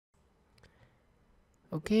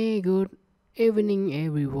Okay, good evening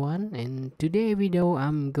everyone. And today video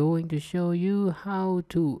I'm going to show you how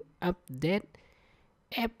to update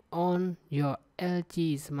app on your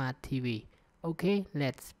LG Smart TV. Okay,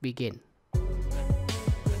 let's begin.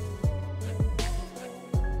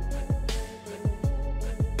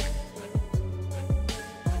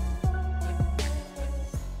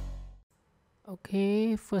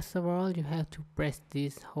 Okay, first of all you have to press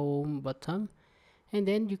this home button, and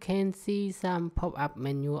then you can see some pop-up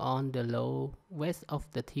menu on the low west of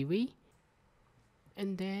the TV,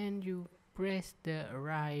 and then you press the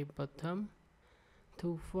right button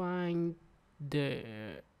to find the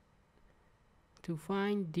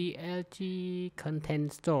LG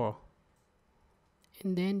content store,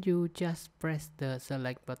 and then you just press the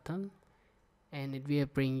select button and it will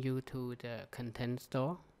bring you to the content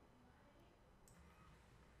store.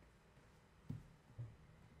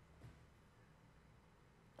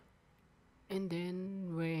 And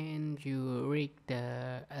then when you reach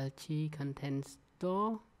the LG content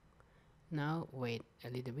store, now wait a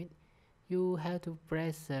little bit, you have to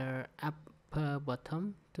press the upper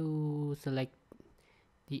button to select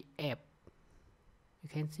the app. You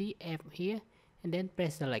can see app here, and then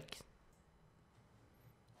press select,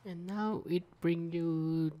 and now it brings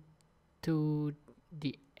you to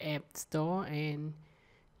the app store, and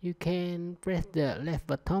you can press the left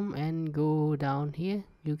button and go down here.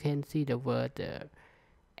 You can see the word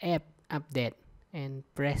app update and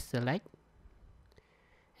press select,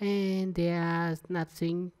 and there's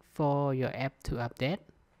nothing for your app to update.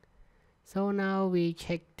 So now we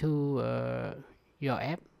check to your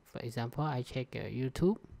app. For example, I check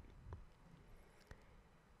YouTube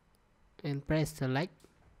and press select.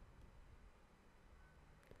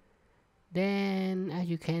 Then as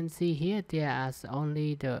you can see here, there's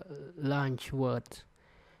only the launch words.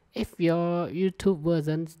 If your YouTube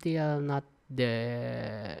version still not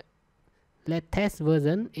the latest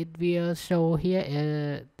version, it will show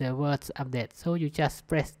here the words update. So you just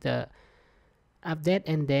press the update,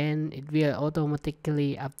 and then it will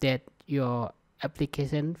automatically update your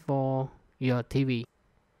application for your TV.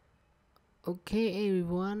 Okay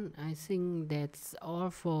everyone, I think that's all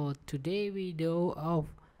for today's video of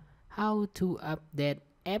how to update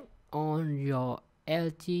app on your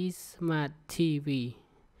LG Smart TV.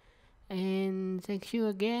 And thank you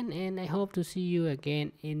again, and I hope to see you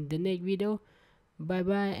again in the next video. Bye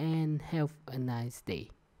bye and have a nice day.